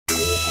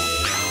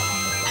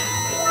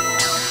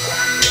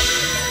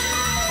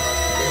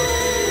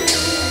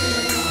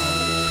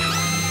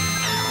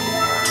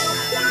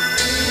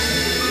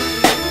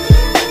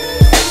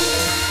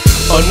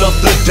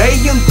day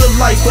in the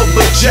life of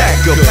a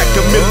jacker. Pack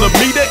a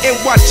millimeter and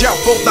watch out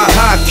for the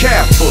high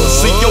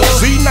cappers.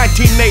 COZ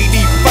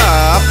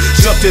 1985,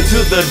 jumped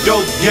into the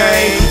dope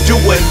game, do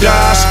or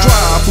die,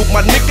 strive. With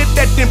my nigga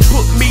that didn't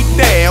put me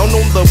down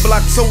on the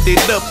block, sold it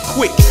up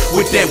quick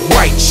with that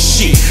white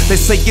shit. They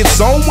say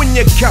it's on when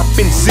you're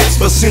copping zips,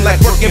 but seem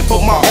like working for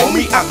my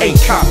homie, I ain't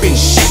copping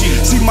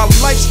shit. See, my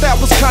lifestyle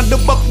was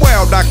kinda buck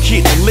wild, I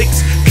kid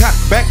licks. Cock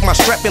back my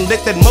strap and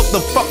let that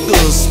motherfucker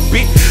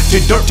spit to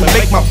dirt to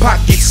make my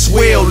pockets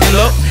swell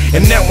up.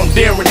 And now I'm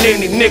daring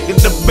any nigga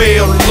to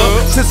bail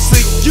up. Since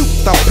a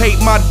youth I paid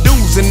my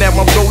dues and now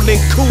I'm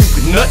rolling cool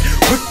nut.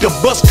 Quick to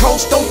bust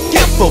coast, don't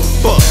give a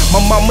fuck.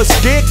 My mama's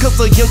scared cause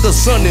her younger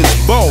son is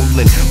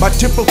ballin'. My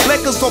temper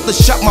flaggers off the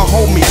shot, my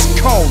homies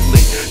callin'.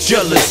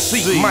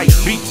 Jealousy might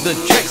be the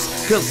case,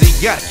 cause he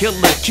got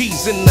killer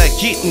keys in the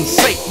hidden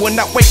safe. When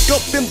I wake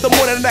up in the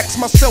morning and ask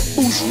myself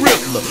who's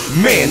realer,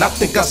 man, I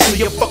think I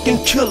see a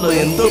fucking killer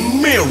in the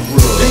mirror.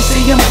 They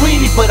say I'm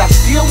greedy, but I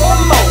still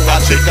want more. I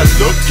take a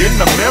look in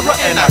the mirror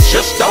and I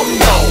just don't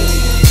know.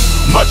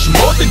 Much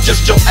more than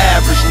just your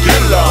average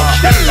killer.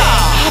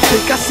 I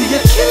think I see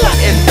a killer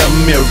In the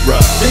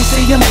mirror. They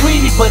say I'm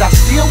greedy, but I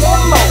still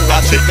want more.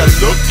 I take a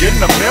look in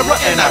the mirror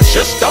and I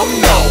just don't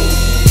know.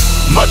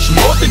 Much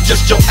more than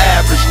just your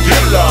average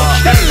killer.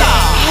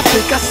 I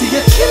think I see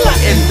a killer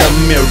In the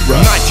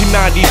mirror.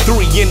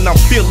 1993 and I'm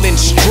feeling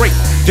straight.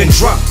 Then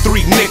drop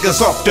 3 niggas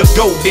off the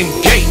Golden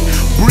Gate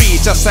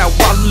Bridge, that's how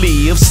I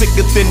live.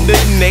 Sicker than the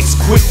next,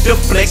 quick to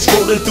flex.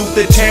 Rolling through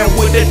the town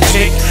with a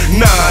tech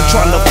 9,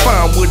 trying to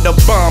find where the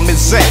bomb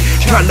is at.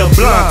 Kinda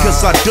blind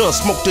cause I done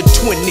smoked a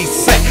 20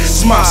 sack.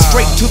 Smile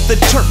straight to the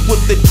turf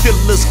with the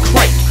dealer's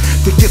crank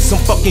to get some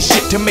fucking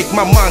shit to make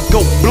my mind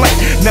go blank.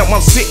 Now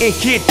I'm sitting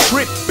here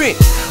tripping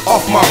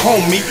off my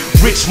homie,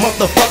 rich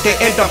motherfucker,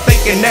 and I'm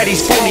thinking that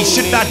he's phony.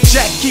 Should I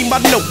jack him?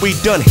 I know he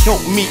done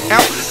helped me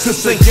out.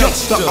 Since a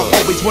youngster, I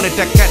always wanted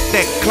to got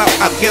that clout.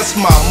 I guess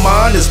my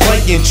mind is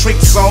playing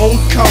tricks on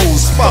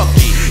codes. Fuck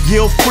it.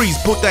 Yell freeze,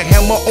 put the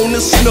hammer on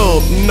the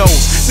snub nose.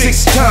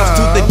 6 times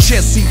to the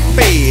chest he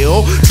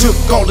fell. Took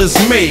all his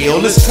mail,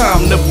 it's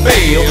time to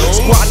bail.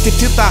 Squatted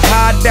to the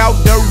hideout,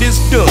 dirt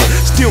is done.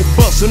 Still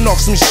busting off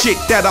some shit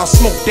that I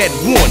smoked that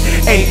one.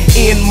 Ain't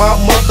in my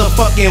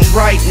motherfucking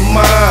right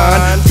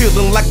mind.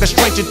 Feeling like a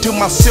stranger to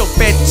myself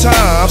at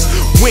times.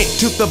 Went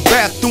to the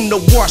bathroom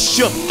to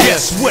wash up.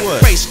 Guess what?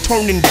 Face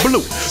turning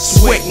blue,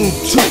 sweating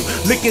too.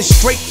 Looking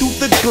straight through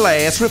the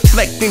glass,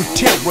 reflecting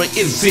terror.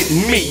 Is it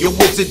me or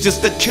is it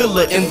just a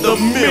killer in the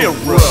mirror?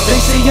 They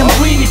say I'm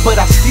greedy, but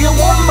I still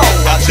want more.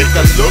 I take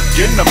a look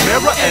in the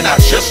mirror and I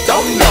just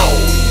don't know.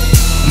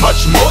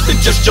 Much more than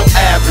just your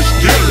average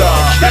killer.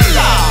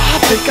 I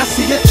think I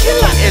see a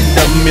killer In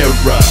the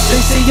mirror. They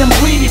say I'm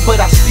greedy, but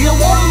I still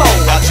want more.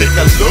 I take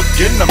a look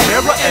in the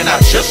mirror and I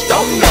just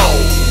don't know.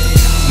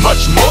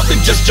 Much more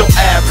than just your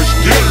average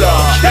killer.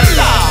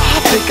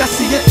 I think I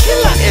see a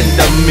killer In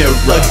the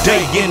mirror. A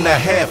day and a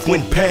half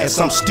went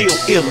past, I'm still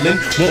illin'.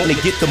 Wanna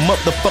get the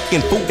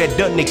motherfucking food that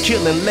done the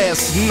killing.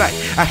 Last night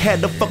I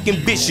had a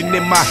fucking vision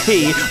in my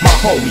head. My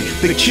homie,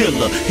 the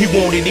killer, he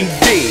wanted him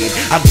dead.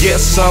 I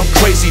guess I'm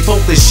crazy for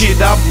the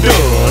shit I've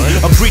done.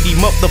 A greedy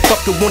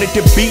motherfucker wanted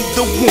to be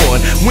the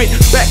one. Went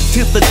back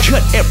to the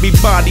cut,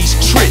 everybody's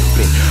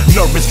tripping.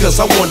 Nervous cause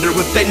I wonder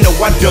if they know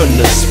I done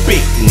the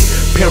spitting.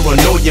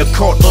 Paranoia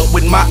caught up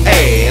with my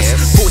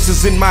ass.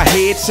 Voices in my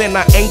head saying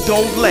I ain't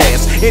gon'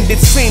 last. And it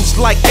seems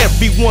like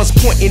everyone's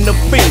pointing a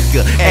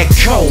finger at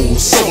Cole,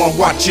 so I'm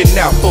watching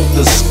out for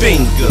the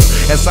stinger.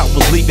 As I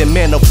was leaving,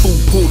 man, a fool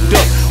pulled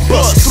up.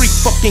 Bust 3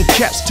 fucking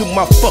caps to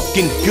my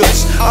fucking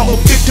guts. I'm a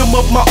victim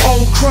of my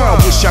own crime.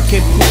 Wish I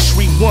can push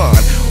rewind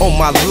on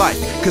my life,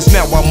 cause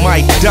now I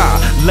might die.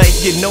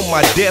 Laying on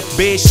my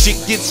deathbed, shit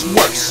gets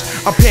worse.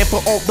 I'm paying for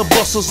all the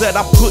bustles that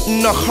I put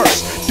in a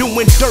hearse.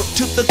 Doing dirt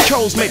to the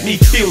coals make me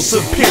feel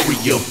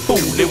superior.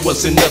 Fool, it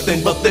wasn't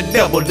nothing but the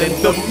devil in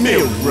the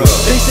mirror.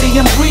 They say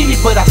I'm greedy,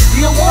 but I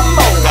still want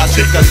more. I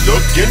take a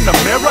look in the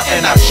mirror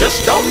and I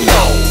just don't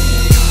know.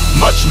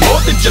 Much more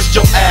than just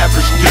your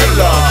average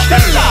killer.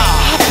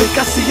 I think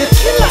I see a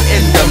killer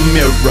In the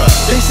mirror.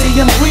 They say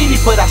I'm greedy,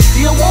 but I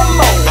still want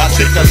more. I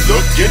take a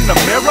look in the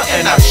mirror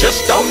and I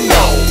just don't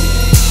know.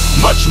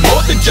 Much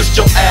more than just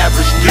your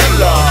average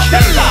killer.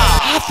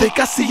 I think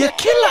I see a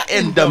killer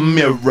In the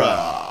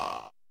mirror.